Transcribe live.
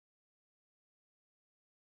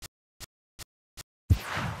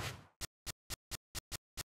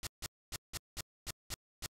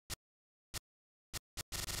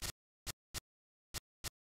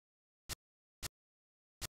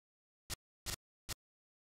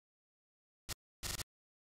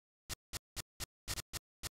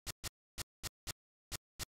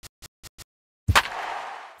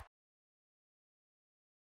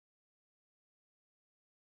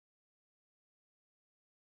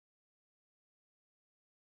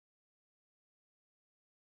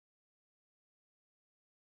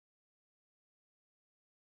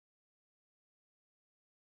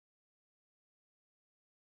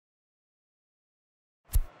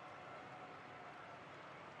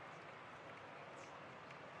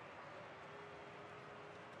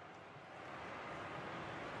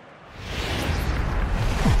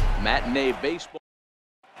Matinee baseball.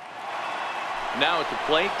 Now at the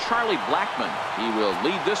plate, Charlie Blackmon. He will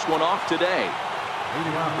lead this one off today.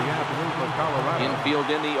 Leading off the afternoon for Colorado. Infield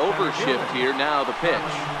in the overshift here. Now the pitch.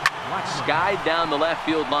 Skied down the left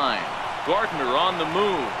field line. Gardner on the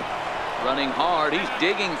move. Running hard. He's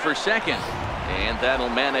digging for second. And that'll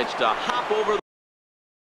manage to hop over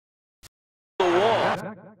the wall.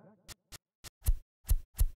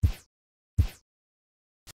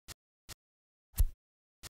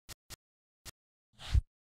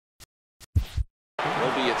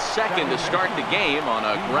 He'll be at second to start the game on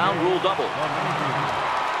a ground rule double.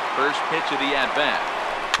 First pitch of the at-bat.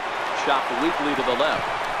 Chopped weakly to the left.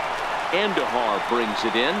 Endahar brings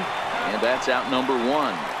it in, and that's out number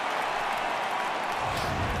one.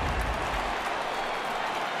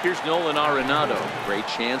 Here's Nolan Arenado. Great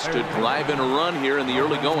chance to drive in a run here in the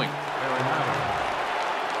early going.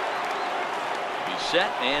 He's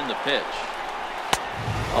set, and the pitch.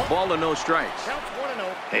 A ball and no strikes.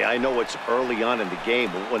 Hey, I know it's early on in the game,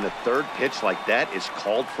 but when the third pitch like that is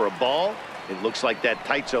called for a ball, it looks like that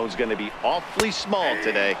tight zone's going to be awfully small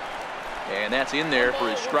today. And that's in there for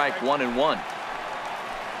his strike 1-1.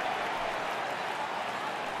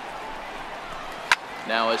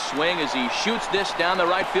 Now a swing as he shoots this down the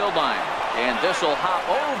right field line. And this will hop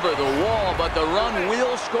over the wall, but the run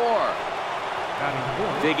will score.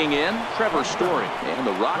 Digging in, Trevor Story. And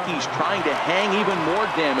the Rockies trying to hang even more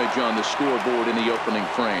damage on the scoreboard in the opening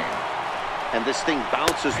frame. And this thing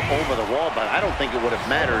bounces over the wall, but I don't think it would have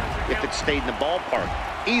mattered if it stayed in the ballpark.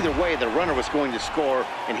 Either way, the runner was going to score,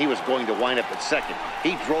 and he was going to wind up at second.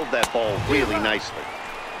 He drove that ball really nicely.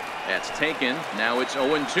 That's taken. Now it's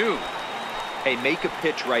 0-2. Hey, make a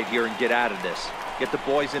pitch right here and get out of this. Get the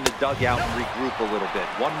boys in the dugout and regroup a little bit.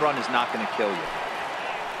 One run is not going to kill you.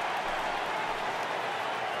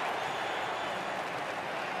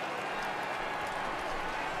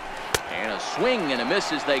 And a swing and a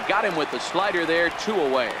miss as they got him with the slider there. 2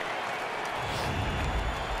 away.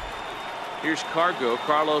 Here's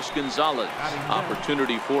Carlos Gonzalez.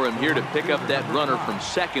 Opportunity for him here to pick up that runner from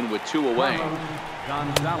second with 2 away.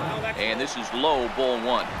 And this is low, ball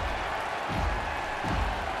 1.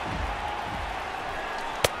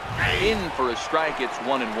 In for a strike. It's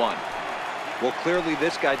 1-1. Well, clearly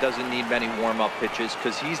this guy doesn't need many warm-up pitches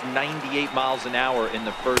because he's 98 miles an hour in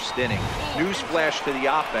the first inning. Newsflash to the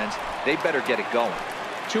offense, they better get it going.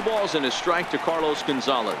 2 balls and a strike to Carlos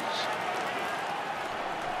Gonzalez.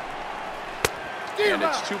 And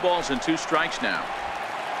it's 2 balls and 2 strikes now.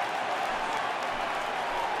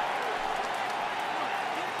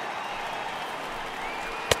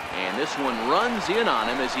 And this one runs in on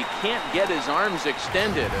him as he can't get his arms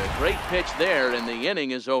extended. A great pitch there, and the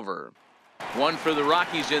inning is over. 1 for the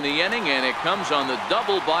Rockies in the inning, and it comes on the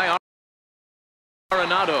double by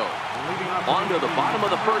Arenado. On to the bottom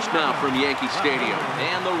of the first now from Yankee Stadium,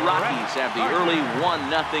 and the Rockies have the early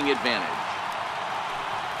 1-0 advantage.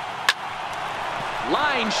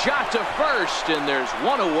 Line shot to first, and there's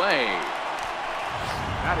 1 away.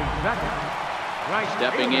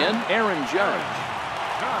 Stepping in, Aaron Judge.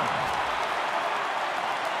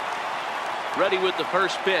 Ready with the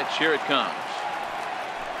first pitch. Here it comes.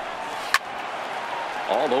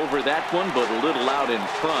 All over that one, but a little out in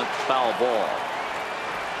front. Foul ball.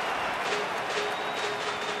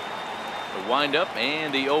 The windup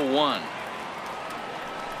and the 0-1.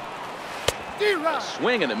 A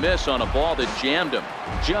swing and a miss on a ball that jammed him.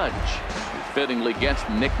 Judge, who fittingly gets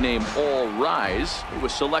the nickname All Rise, who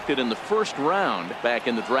was selected in the first round back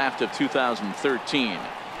in the draft of 2013.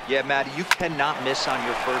 Yeah, Matty, you cannot miss on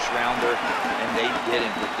your first rounder, and they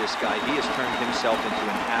didn't with this guy. He has turned himself into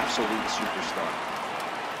an absolute superstar.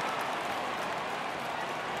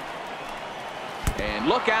 And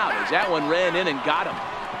look out as that one ran in and got him.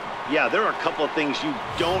 Yeah, there are a couple of things you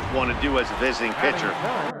don't want to do as a visiting pitcher.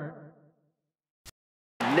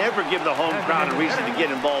 Never give the home crowd a reason to get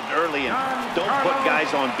involved early, and don't put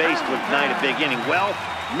guys on base to ignite a big inning. Well,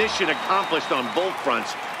 mission accomplished on both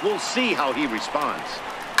fronts. We'll see how he responds.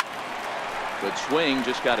 Good swing,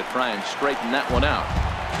 just got to try and straighten that one out.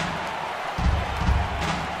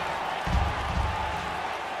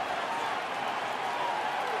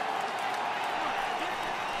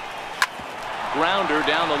 Grounder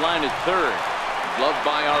down the line at third. Gloved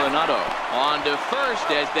by Arenado. On to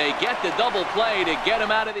first as they get the double play to get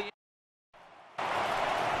him out of the...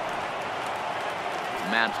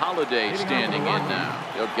 Matt Holliday standing in now.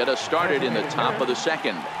 He'll get us started in the top of the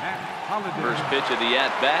second. First pitch of the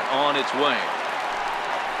at-bat on its way.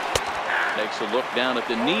 Takes a look down at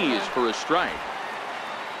the knees for a strike.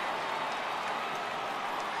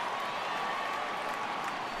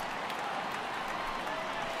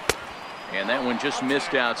 And that one just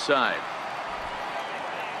missed outside.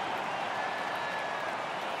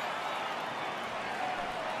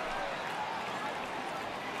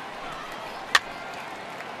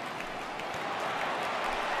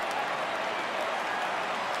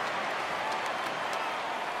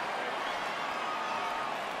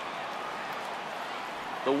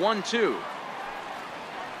 The 1-2.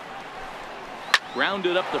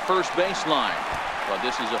 Grounded up the first baseline. But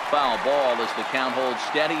this is a foul ball as the count holds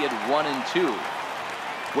steady at 1-2.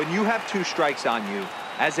 When you have 2 strikes on you,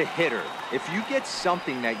 as a hitter, if you get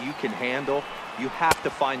something that you can handle, you have to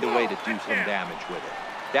find a way to do some damage with it.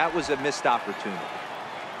 That was a missed opportunity.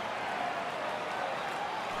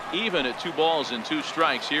 Even at 2 balls and 2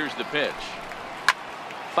 strikes, here's the pitch.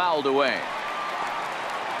 Fouled away.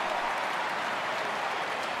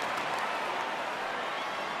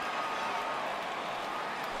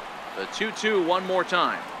 The 2-2 one more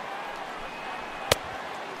time.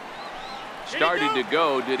 Started to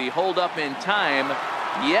go. Did he hold up in time?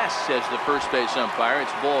 Yes, says the first base umpire.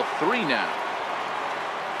 It's ball 3 now.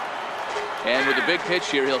 And with a big pitch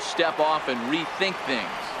here, he'll step off and rethink things.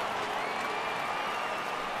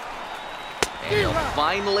 And he'll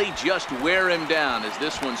finally just wear him down as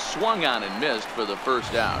this one swung on and missed for the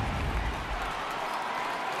first out.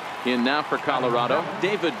 In now for Colorado,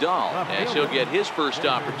 David Dahl, as he'll get his first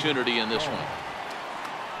opportunity in this one.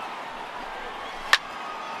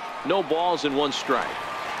 No balls and 1 strike.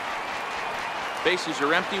 Bases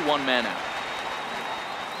are empty, 1 man out.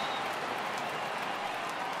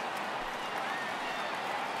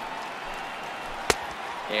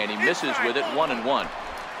 And he misses with it, 1-1.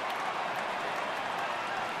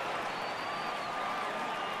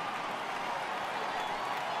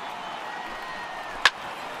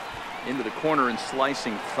 Into the corner and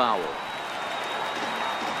slicing foul.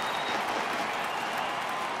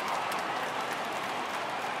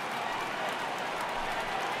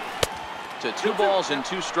 To 2 balls and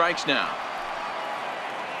 2 strikes now.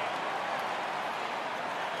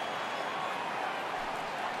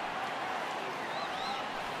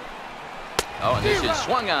 Oh, and this is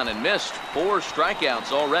swung on and missed. 4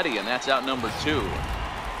 strikeouts already, and that's out number 2.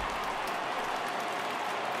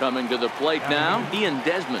 Coming to the plate now, Ian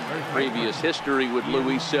Desmond. Previous history with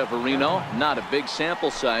Luis Severino. Not a big sample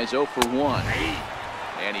size, 0 for 1.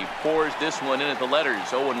 And he pours this one in at the letters,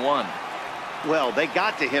 0-1. Well, they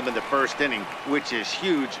got to him in the first inning, which is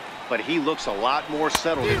huge, but he looks a lot more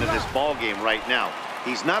settled into this ball game right now.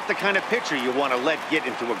 He's not the kind of pitcher you want to let get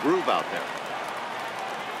into a groove out there.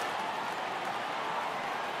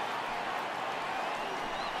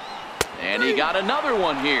 And he got another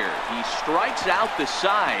one here. He strikes out the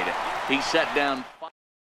side. He set down.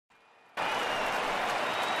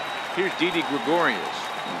 Here's Didi Gregorius.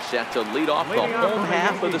 He's set to lead off the home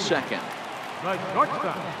half of the second.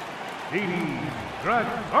 Didi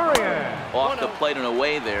Gregorius. Off the plate and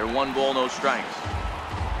away there. 1 ball, no strikes.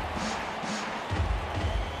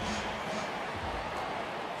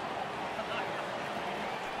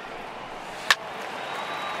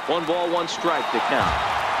 One ball, 1 strike to count.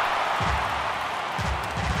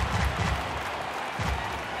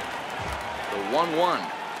 The 1-1.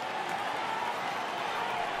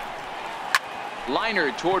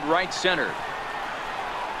 Liner toward right center.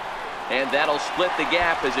 And that'll split the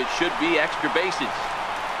gap as it should be extra bases.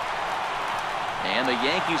 And the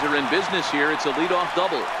Yankees are in business here. It's a leadoff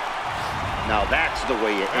double. Now that's the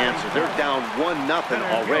way you answer. They're down 1-0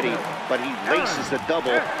 already, but he laces the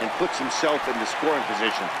double and puts himself in the scoring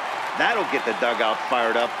position. That'll get the dugout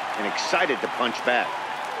fired up and excited to punch back.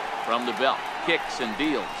 From the belt, kicks and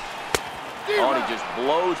deals. Oh, and he just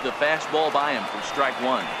blows the fastball by him for strike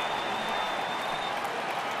 1.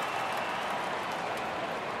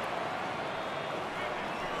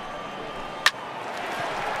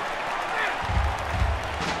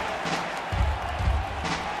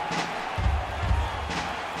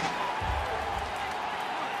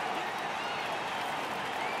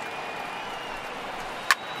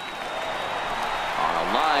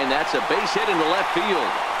 That's a base hit into left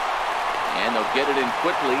field. And they'll get it in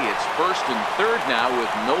quickly. It's 1st and 3rd now with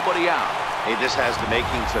nobody out. Hey, this has the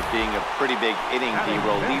makings of being a pretty big inning,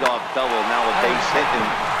 D-roll. Leadoff double, now a base hit, and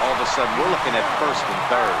all of a sudden we're looking at 1st and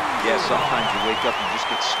 3rd. Yeah, sometimes you wake up and just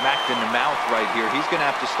get smacked in the mouth right here. He's going to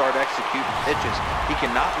have to start executing pitches. He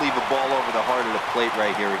cannot leave a ball over the heart of the plate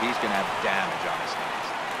right here. He's going to have damage on his hands.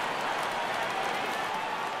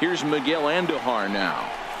 Here's Miguel Andujar now.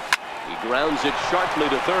 He grounds it sharply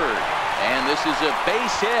to 3rd. And this is a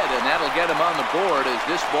base hit, and that'll get him on the board as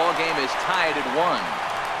this ball game is tied at 1.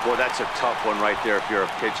 Well, that's a tough one right there if you're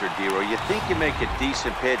a pitcher, D-Roy. You think you make a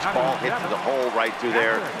decent pitch, ball hit to the hole right through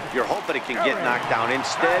there. You're hoping it can get knocked down.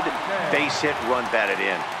 Instead, base hit, run batted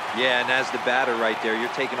in. Yeah, and as the batter right there,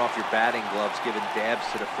 you're taking off your batting gloves, giving dabs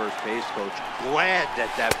to the first base coach. Glad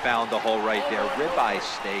that found the hole right there. Ribeye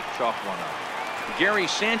steak, chalk one up. Gary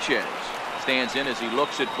Sanchez stands in as he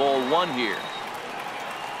looks at ball one here.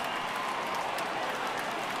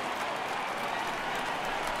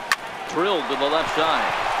 Drilled to the left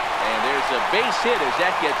side. And there's a base hit as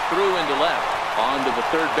that gets through into left. On to the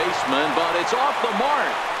third baseman, but it's off the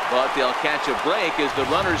mark. But they'll catch a break as the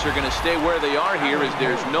runners are going to stay where they are here as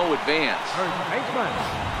there's no advance.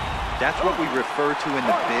 That's what we refer to in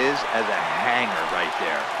the biz as a hanger right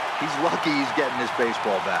there. He's lucky he's getting this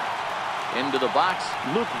baseball back. Into the box,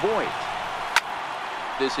 Luke Voigt.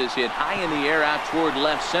 This is hit high in the air out toward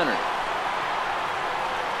left center.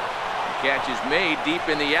 The catch is made deep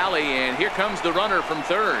in the alley, and here comes the runner from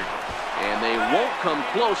third. And they won't come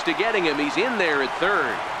close to getting him. He's in there at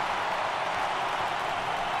third.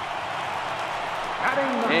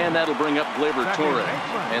 And that'll bring up Gleyber Torres.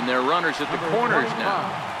 And they're runners at the corners now.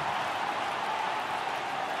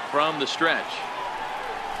 From the stretch.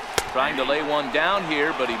 Trying to lay one down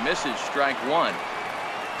here, but he misses strike one.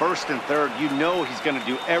 First and third, you know he's going to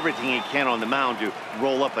do everything he can on the mound to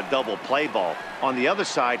roll up a double play ball. On the other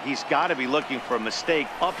side, he's got to be looking for a mistake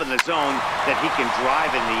up in the zone that he can drive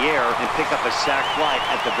in the air and pick up a sac fly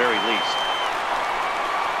at the very least.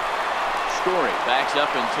 Story backs up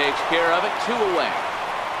and takes care of it. 2 away.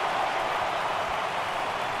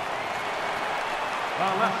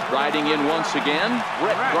 Riding in once again,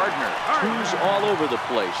 Brett Gardner. 2s all over the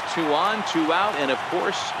place. 2 on, 2 out, and of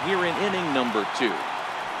course here in inning number 2.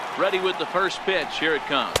 Ready with the first pitch. Here it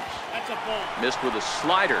comes. That's a ball. Missed with a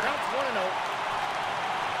slider. Counts 1-0.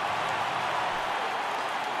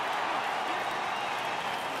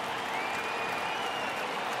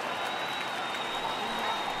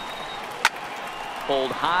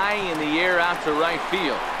 Pulled high in the air out to right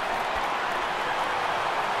field.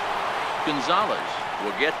 Gonzalez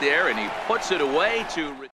will get there, and he puts it away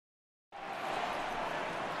to.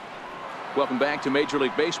 Welcome back to Major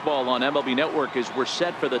League Baseball on MLB Network as we're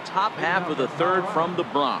set for the top half of the third from the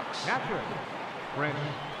Bronx. And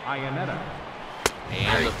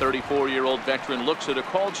the 34-year-old veteran looks at a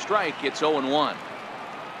called strike. It's 0-1.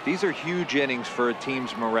 These are huge innings for a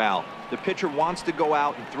team's morale. The pitcher wants to go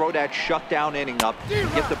out and throw that shutdown inning up and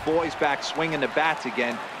get the boys back swinging the bats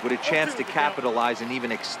again with a chance to capitalize and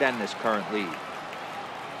even extend this current lead.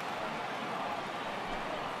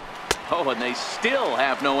 Oh, and they still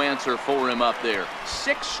have no answer for him up there.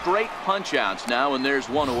 6 straight punch-outs now, and there's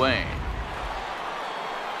 1 away.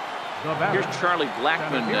 Here's Charlie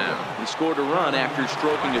Blackmon now. He scored a run after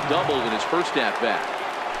stroking a double in his first at-bat.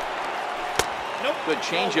 Good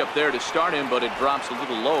changeup there to start him, but it drops a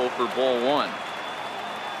little low for ball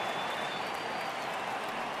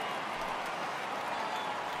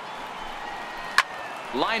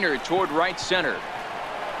 1. Liner toward right center.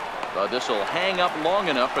 But this will hang up long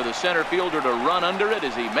enough for the center fielder to run under it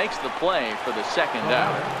as he makes the play for the second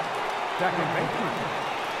out. Second baseman,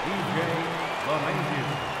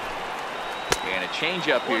 And a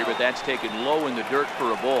changeup here, but that's taken low in the dirt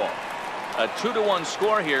for a ball. A 2-1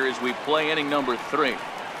 score here as we play inning number 3.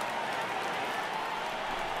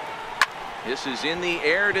 This is in the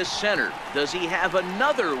air to center. Does he have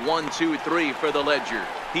another 1-2-3 for the Ledger?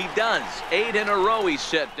 He does. 8 in a row he's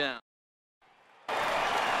set down.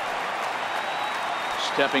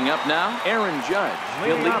 Stepping up now, Aaron Judge.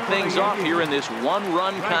 He'll lead things off here in this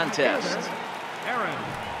 1-run contest. Aaron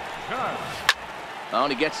Judge. Oh,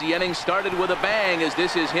 and he gets the inning started with a bang as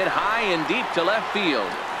this is hit high and deep to left field.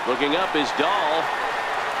 Looking up is Dahl.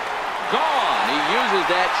 Gone. He uses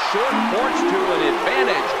that short porch to an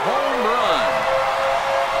advantage. Home run.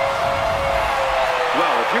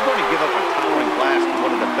 Well, if you're going to give up a towering blast to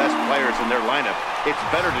one of the best players in their lineup, it's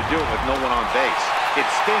better to do it with no one on base. It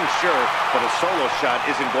stings, sure, but a solo shot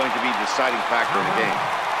isn't going to be the deciding factor in the game.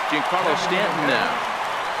 Giancarlo Stanton now.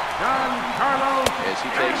 As he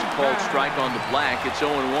takes a cold strike on the black, it's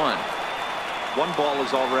 0-1. 1 ball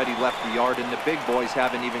has already left the yard, and the big boys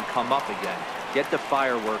haven't even come up again. Get the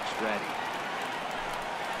fireworks ready.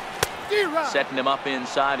 Setting him up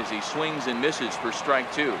inside as he swings and misses for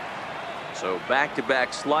strike 2. So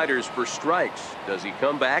back-to-back sliders for strikes. Does he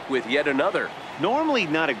come back with yet another? Normally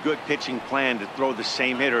not a good pitching plan to throw the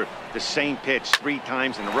same hitter the same pitch 3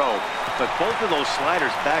 times in a row, but both of those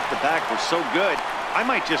sliders back-to-back were so good, I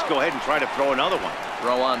might just go ahead and try to throw another one.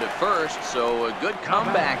 Throw on to first, so a good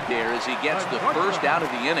comeback there as he gets the first out of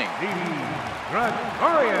the inning.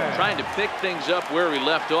 Trying to pick things up where he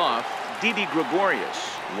left off. Didi Gregorius.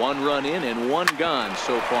 1 run in and 1 gone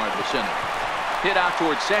so far this inning. Hit out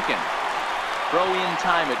towards second. Throw in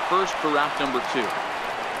time at first for out number 2. Now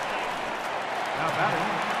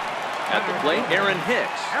batting. At the plate, Aaron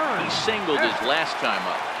Hicks. He singled his last time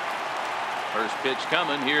up. First pitch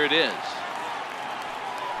coming. Here it is.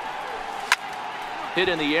 Hit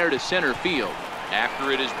in the air to center field.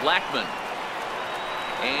 After it is Blackman.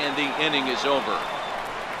 And the inning is over.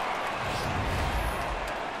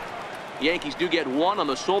 Yankees do get 1 on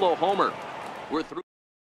the solo homer. We're through.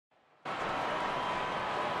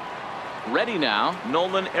 Ready now,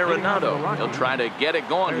 Nolan Arenado. He'll try to get it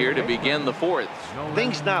going here to begin the 4th.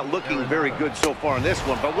 Things not looking very good so far in this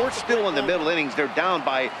one, but we're still in the middle innings. They're down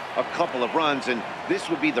by a couple of runs, and this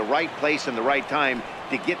would be the right place and the right time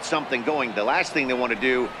to get something going. The last thing they want to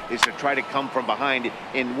do is to try to come from behind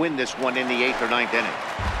and win this one in the 8th or 9th inning.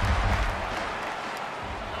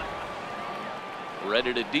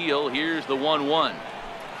 Ready to deal. Here's the 1-1.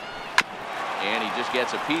 And he just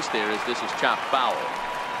gets a piece there as this is chopped foul.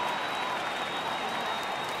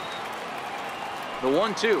 The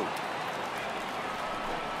 1-2.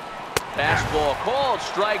 Fastball called,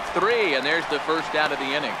 strike 3, and there's the first out of the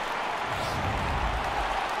inning.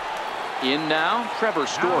 In now, Trevor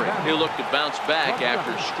Story. He'll look to bounce back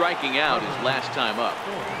after striking out his last time up.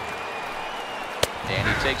 And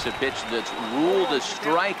he takes a pitch that's ruled a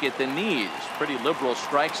strike at the knees. Pretty liberal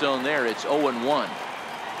strike zone there. It's 0-1.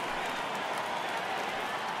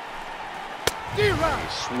 A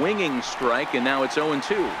swinging strike, and now it's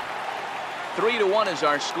 0-2. 3-1 is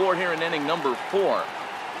our score here in inning number 4.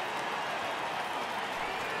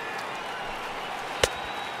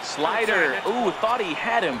 Slider. Ooh, thought he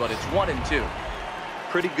had him, but it's 1-2.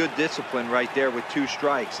 Pretty good discipline right there with 2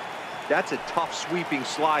 strikes. That's a tough sweeping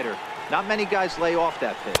slider. Not many guys lay off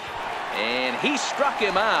that pitch. And he struck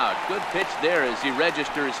him out. Good pitch there as he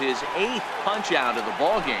registers his 8th punch out of the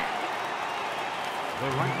ball game.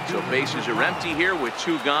 So bases are empty here with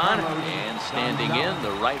 2 gone. And standing in,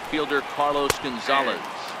 the right fielder Carlos Gonzalez.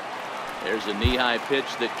 There's a knee-high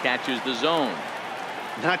pitch that catches the zone.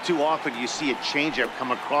 Not too often you see a changeup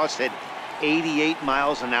come across at 88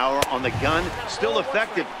 miles an hour on the gun. Still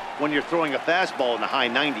effective when you're throwing a fastball in the high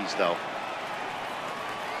 90s, though.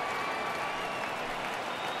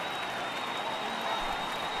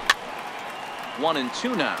 One and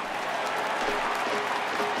 2 now.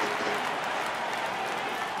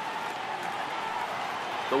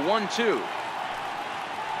 The 1-2.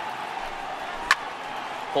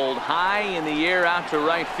 Pulled high in the air out to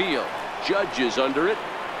right field. Judge is under it.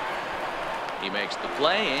 He makes the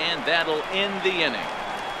play, and that'll end the inning.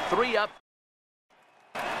 3 up.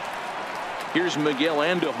 Here's Miguel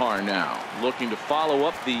Andujar now, looking to follow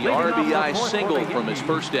up the RBI single from his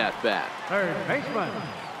first at-bat. Third baseman,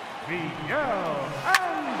 Miguel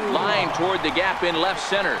Andujar. Line toward the gap in left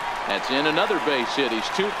center. That's in another base hit. He's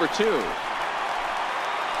 2 for 2.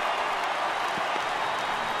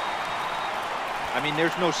 I mean,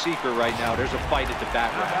 there's no secret right now. There's a fight at the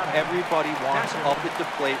bat rack. Everybody wants up at the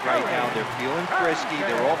plate right now. They're feeling frisky.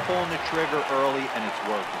 They're all pulling the trigger early, and it's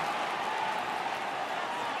working.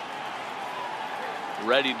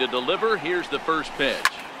 Ready to deliver. Here's the first pitch.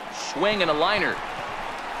 Swing and a liner.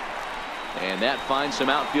 And that finds some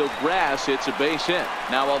outfield grass. It's a base hit.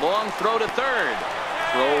 Now a long throw to third.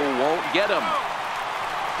 Throw won't get him.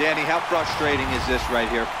 Danny, how frustrating is this right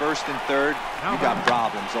here? First and third, you got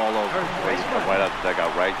problems all over the place. Right out the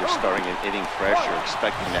dugout, right? You're starting an inning fresh. You're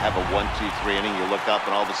expecting to have a 1-2-3 inning. You look up,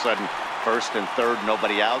 and all of a sudden, first and third,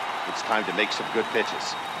 nobody out. It's time to make some good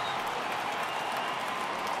pitches.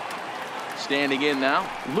 Standing in now,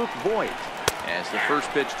 Luke Voigt. As the first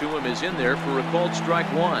pitch to him is in there for a called strike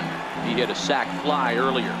 1. He hit a sac fly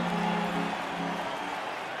earlier.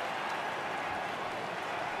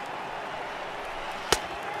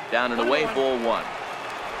 Down and away, ball 1.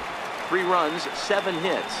 3 runs, 7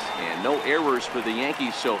 hits, and no errors for the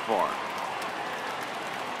Yankees so far.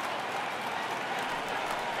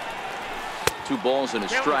 2 balls and a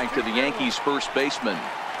strike to the Yankees first baseman.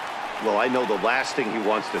 Well, I know the last thing he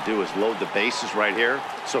wants to do is load the bases right here,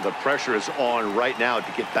 so the pressure is on right now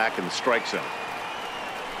to get back in the strike zone.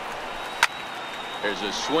 There's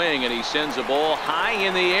a swing, and he sends a ball high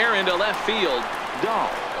in the air into left field.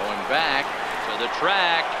 Dahl going back to the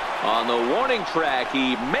track. On the warning track,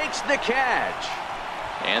 he makes the catch.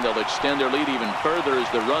 And they'll extend their lead even further as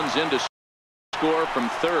the run's in to score from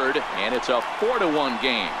third, and it's a 4-1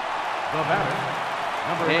 game. The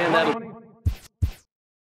batter, And number that'll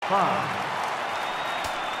 25.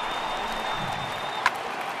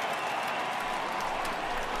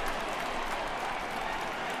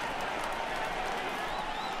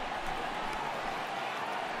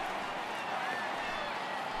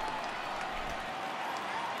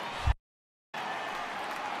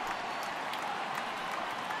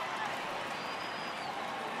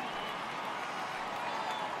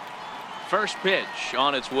 First pitch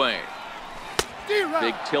on its way.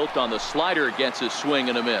 Big tilt on the slider, gets a swing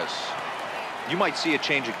and a miss. You might see a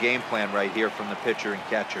change of game plan right here from the pitcher and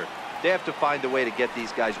catcher. They have to find a way to get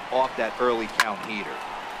these guys off that early count heater.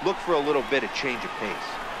 Look for a little bit of change of pace.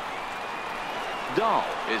 Dahl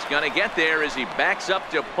is going to get there as he backs up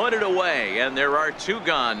to put it away, and there are 2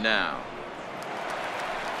 gone now.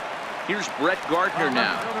 Here's Brett Gardner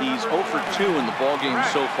now. He's 0 for 2 in the ballgame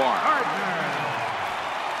so far.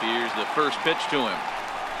 Here's the first pitch to him.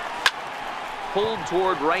 Pulled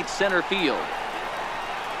toward right center field.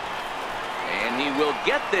 And he will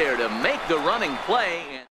get there to make the running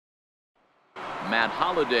play. Matt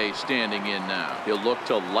Holliday standing in now. He'll look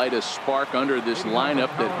to light a spark under this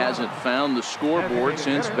lineup that hasn't found the scoreboard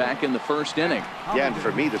since back in the first inning. Yeah, and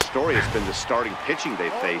for me, the story has been the starting pitching they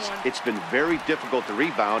faced. It's been very difficult to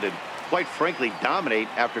rebound and, quite frankly, dominate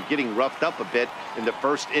after getting roughed up a bit in the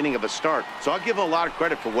first inning of a start. So I'll give him a lot of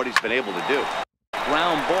credit for what he's been able to do.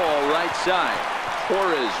 Ground ball right side.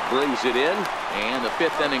 Torres brings it in, and the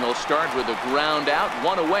 5th inning will start with a ground out,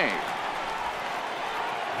 1 away.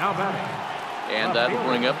 Now batting. And that'll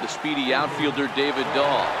bring up the speedy outfielder David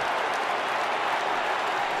Dahl.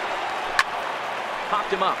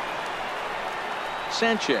 Popped him up.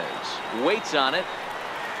 Sanchez waits on it.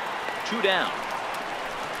 2 down.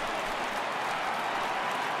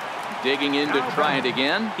 Digging in to try it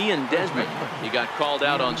again. Ian Desmond. He got called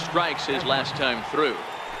out on strikes his last time through.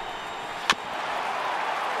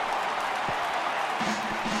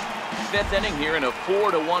 5th inning here in a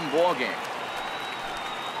 4-1 ball game.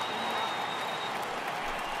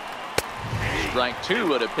 Strike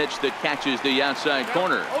 2 at a pitch that catches the outside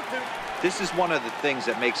corner. This is one of the things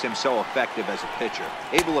that makes him so effective as a pitcher.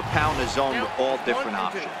 Able to pound the zone with all different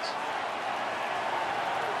options.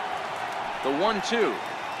 The 1-2.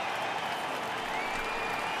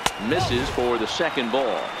 Misses for the second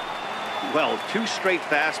ball. Well, 2 straight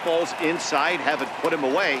fastballs inside haven't put him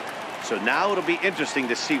away. So now it'll be interesting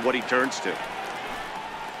to see what he turns to.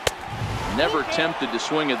 Never tempted to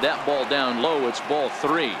swing at that ball down low. It's ball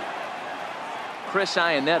 3. Chris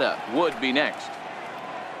Iannetta would be next.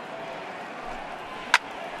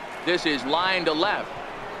 This is line to left.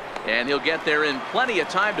 And he'll get there in plenty of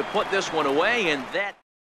time to put this one away. And that.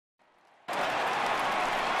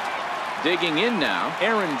 Digging in now,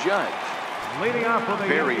 Aaron Judge. Leading off for the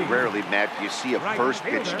Very Yankees. rarely, Matt, you see a first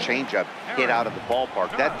pitch changeup hit out of the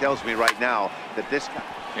ballpark. That tells me right now that this guy.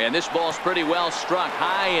 And this ball's pretty well struck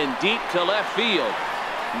high and deep to left field.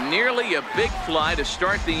 Nearly a big fly to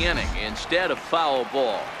start the inning instead of foul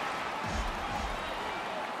ball.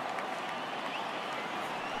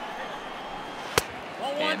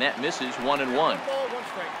 And that misses 1-1.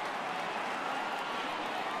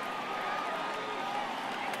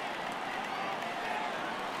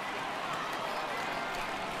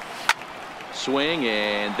 Swing,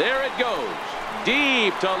 and there it goes.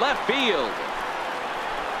 Deep to left field.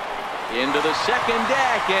 Into the second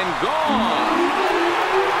deck and gone.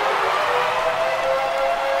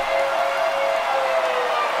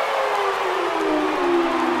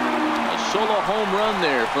 A solo home run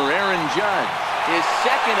there for Aaron Judge. His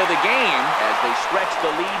second of the game as they stretch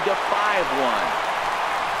the lead to 5-1.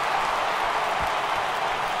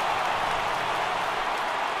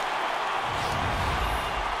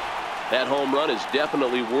 That home run is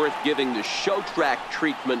definitely worth giving the show track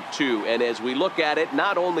treatment to. And as we look at it,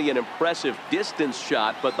 not only an impressive distance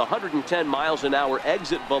shot, but the 110 miles an hour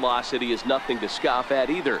exit velocity is nothing to scoff at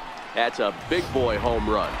either. That's a big boy home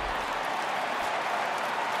run.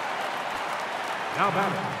 Now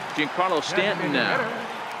batting. Giancarlo Stanton now.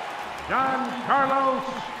 Giancarlo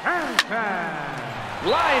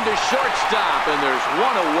Stanton. Line to shortstop, and there's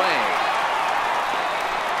one away.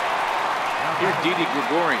 Here's Didi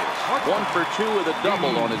Gregorius. 1 for 2 with a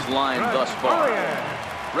double on his line thus far.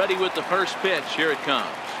 Ready with the first pitch. Here it comes.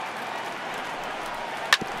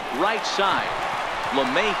 Right side.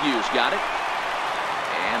 LeMahieu's got it.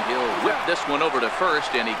 And he'll whip this one over to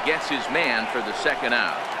first, and he gets his man for the second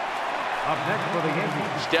out. Up next for the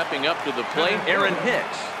Yankees. Stepping up to the plate, Aaron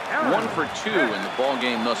Hicks. 1 for 2 in the ball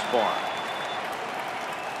game thus far.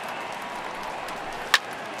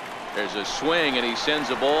 There's a swing, and he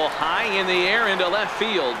sends a ball high in the air into left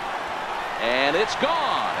field. And it's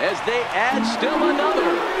gone as they add still another.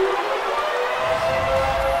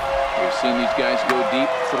 We've seen these guys go deep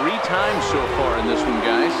 3 times so far in this one,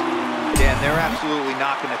 guys. Yeah, Yeah, and they're absolutely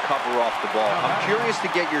not going to cover off the ball. I'm curious to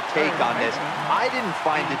get your take on this. I didn't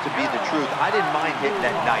find it to be the truth. I didn't mind hitting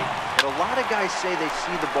at night. But a lot of guys say they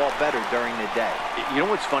see the ball better during the day. You know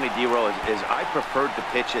what's funny, D-Roll, is I preferred to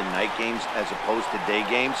pitch in night games as opposed to day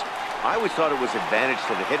games. I always thought it was advantage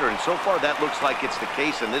to the hitter, and so far that looks like it's the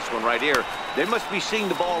case in this one right here. They must be seeing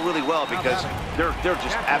the ball really well because they're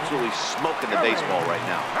just absolutely smoking the baseball right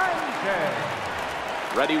now.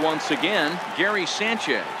 Ready once again, Gary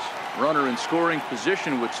Sanchez. Runner in scoring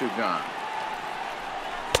position with two gone.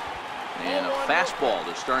 And a fastball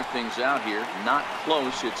to start things out here. Not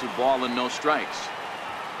close. It's a ball and no strikes.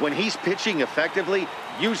 When he's pitching effectively,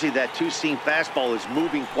 usually that two-seam fastball is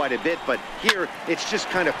moving quite a bit, but here it's just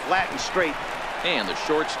kind of flat and straight. And the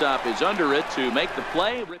shortstop is under it to make the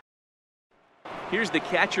play. Here's the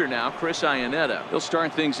catcher now, Chris Iannetta. He'll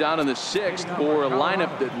start things out in the sixth for a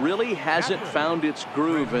lineup that really hasn't found its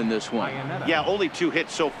groove in this one. Yeah, only 2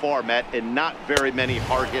 hits so far, Matt, and not very many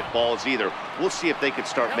hard-hit balls either. We'll see if they can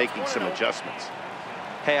start making some adjustments.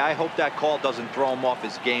 Hey, I hope that call doesn't throw him off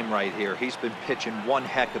his game right here. He's been pitching one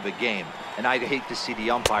heck of a game, and I'd hate to see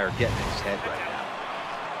the umpire getting in his head right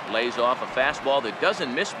now. Lays off a fastball that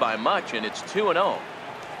doesn't miss by much, and it's 2-0.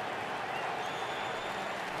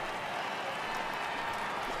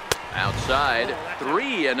 Outside,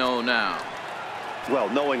 3-0 now. Well,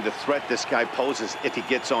 knowing the threat this guy poses if he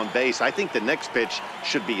gets on base, I think the next pitch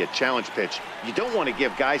should be a challenge pitch. You don't want to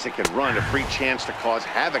give guys that can run a free chance to cause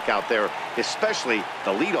havoc out there, especially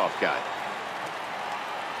the leadoff guy.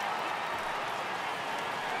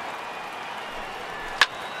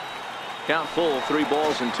 Count full, 3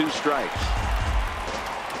 balls and 2 strikes.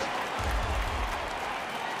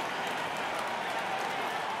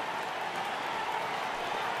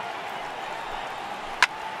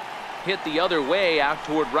 Hit the other way out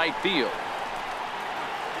toward right field.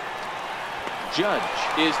 Judge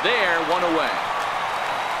is there, 1 away.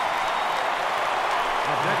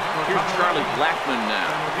 Here's Charlie Blackmon now.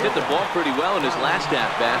 Hit the ball pretty well in his last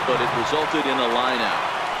at-bat, but it resulted in a line-out.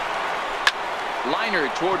 Liner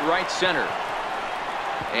toward right center.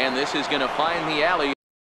 And this is going to find the alley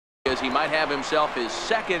as he might have himself his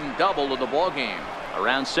second double of the ball game.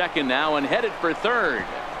 Around second now and headed for third.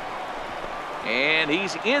 And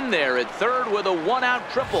he's in there at third with a 1-out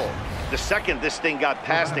triple. The second this thing got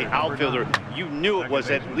past the outfielder, you knew it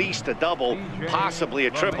was at least a double, possibly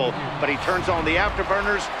a triple, but he turns on the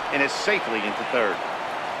afterburners and is safely into third.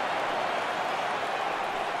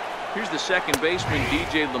 Here's the second baseman,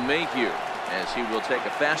 DJ LeMahieu, as he will take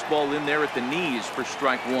a fastball in there at the knees for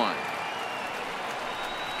strike 1.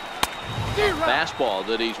 Fastball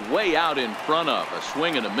that he's way out in front of, a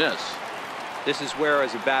swing and a miss. This is where,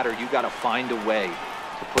 as a batter, you got to find a way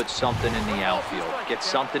to put something in the outfield. Get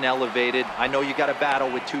something elevated. I know you got to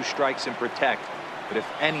battle with 2 strikes and protect, but if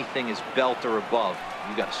anything is belt or above,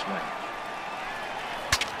 you got to swing.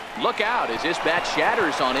 Look out as this bat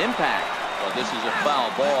shatters on impact. Well, this is a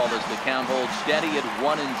foul ball as the count holds steady at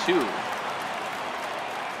 1-2.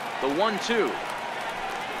 The 1-2.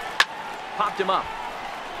 Popped him up.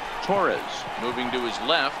 Torres moving to his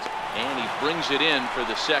left. And he brings it in for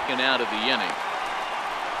the second out of the inning.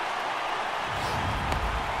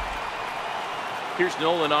 Here's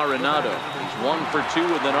Nolan Arenado. He's 1 for 2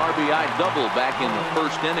 with an RBI double back in the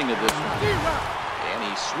first inning of this one. And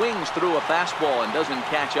he swings through a fastball and doesn't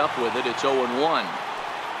catch up with it. It's 0-1.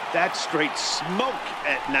 That's straight smoke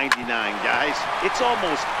at 99, guys. It's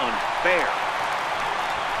almost unfair.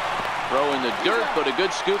 Throw in the dirt, but a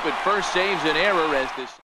good scoop at first saves an error as this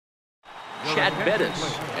Chad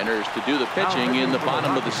Bettis enters to do the pitching in the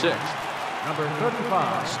bottom of the 6th. Number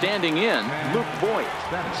 35. Standing in, Luke Voigt,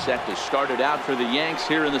 set to start it out for the Yanks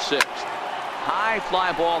here in the 6th. High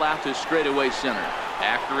fly ball out to straightaway center.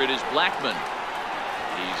 After it is Blackmon.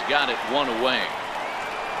 He's got it 1 away.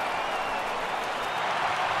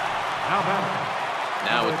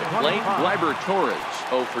 Now at the plate, Gleyber Torres,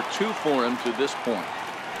 0 for 2 for him to this point.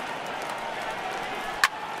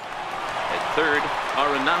 At third,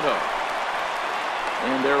 Arenado.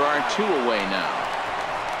 And there are 2 away now.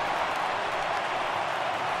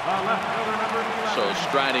 So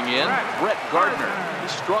striding in, Brett Gardner. He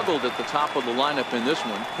struggled at the top of the lineup in this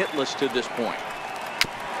one, hitless to this point.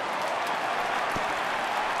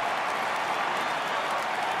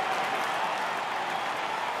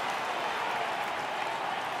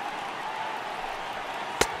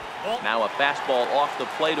 Now a fastball off the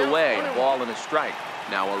plate away, a ball and a strike.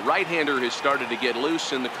 Now a right-hander has started to get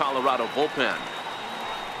loose in the Colorado bullpen.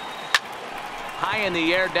 High in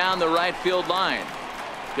the air down the right field line.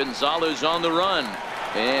 Gonzalez on the run,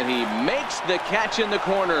 and he makes the catch in the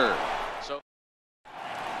corner.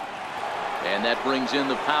 And that brings in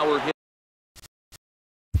the power hit.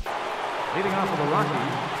 Leading off for the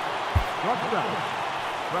Rockies, shortstop,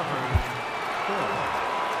 Crawford, score.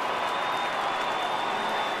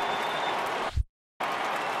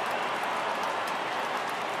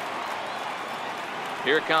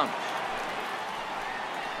 Here it comes.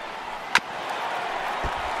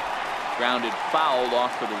 Grounded foul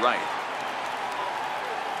off to the right.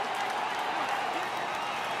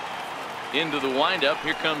 Into the windup.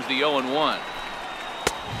 Here comes the 0-1.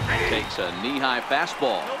 Takes a knee-high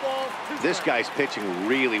fastball. This guy's pitching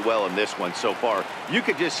really well in this one so far. You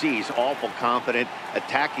could just see he's awful confident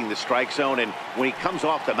attacking the strike zone, and when he comes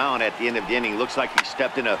off the mound at the end of the inning, looks like he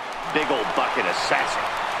stepped in a big old bucket of sassy.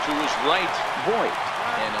 To his right, Voigt,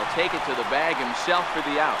 and he'll take it to the bag himself for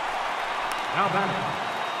the out. Now batting,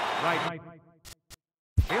 right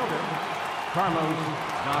fielder, Carlos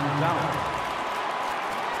Gonzalez.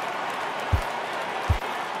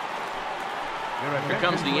 Here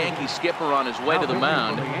comes the Yankee skipper on his way to the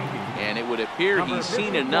mound, and it would appear he's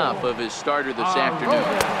seen enough of his starter this afternoon.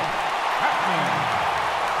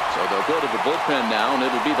 So they'll go to the bullpen now, and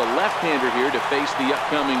it'll be the left-hander here to face the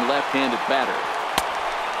upcoming left-handed batter.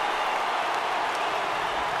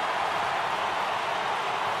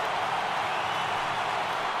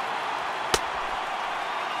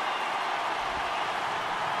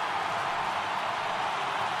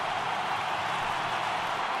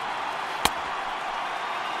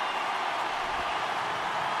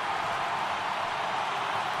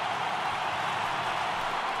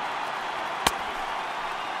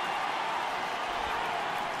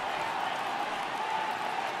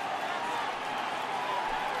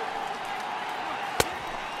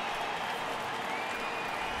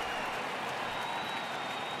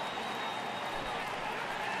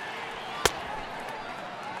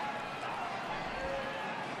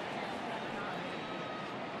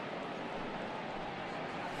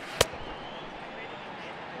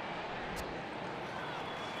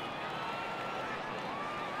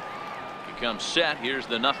 Comes set. Here's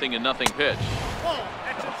the 0-0 pitch.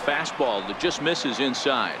 A fastball that just misses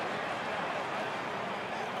inside.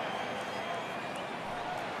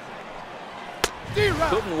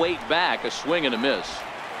 Couldn't wait back. A swing and a miss.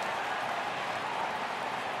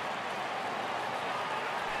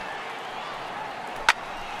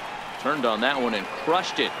 Turned on that one and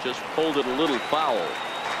crushed it. Just pulled it a little foul.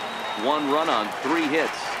 1 run on 3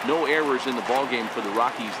 hits. No errors in the ballgame for the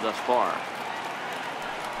Rockies thus far.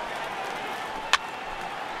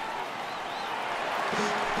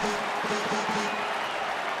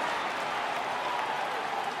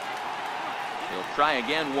 He'll try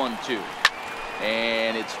again. 1-2,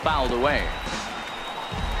 and it's fouled away.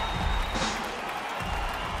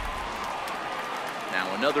 Now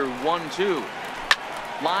another 1-2.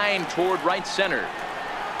 Line toward right center,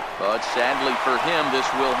 but sadly for him, this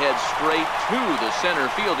will head straight to the center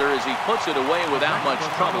fielder as he puts it away without much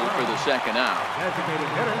trouble for the second out.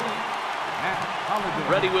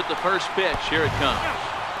 Ready with the first pitch. Here it comes.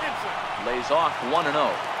 Lays off 1-0.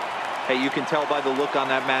 Hey, you can tell by the look on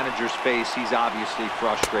that manager's face, he's obviously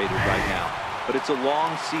frustrated right now. But it's a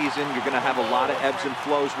long season. You're going to have a lot of ebbs and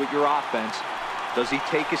flows with your offense. Does he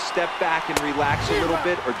take a step back and relax a little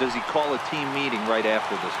bit, or does he call a team meeting right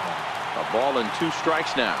after this one? A ball and 2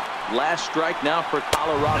 strikes now. Last strike now for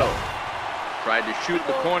Colorado. Tried to shoot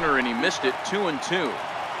the corner and he missed it. 2-2.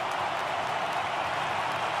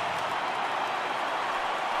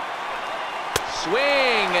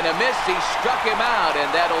 Swing and a miss. He struck him out, and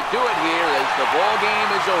that'll do it here as the ball game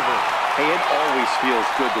is over. Hey, it always feels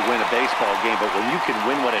good to win a baseball game, but when you can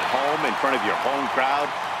win one at home in front of your home crowd,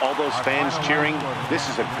 all those fans cheering, this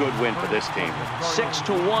is a good win for this team.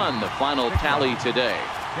 6-1 the final tally today.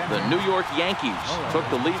 The New York Yankees took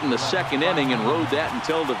the lead in the second inning and rode that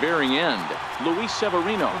until the very end. Luis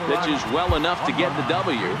Severino pitches well enough to get the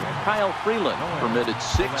W. Kyle Freeland permitted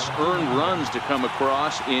 6 earned runs to come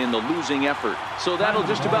across in the losing effort. So that'll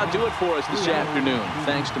just about do it for us this afternoon.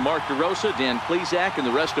 Thanks to Mark DeRosa, Dan Plesac, and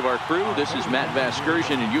the rest of our crew. This is Matt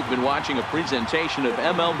Vasgersian, and you've been watching a presentation of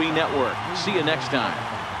MLB Network. See you next time.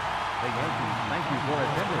 The Yankees thank you for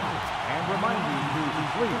attending and remind you to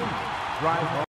please drive home.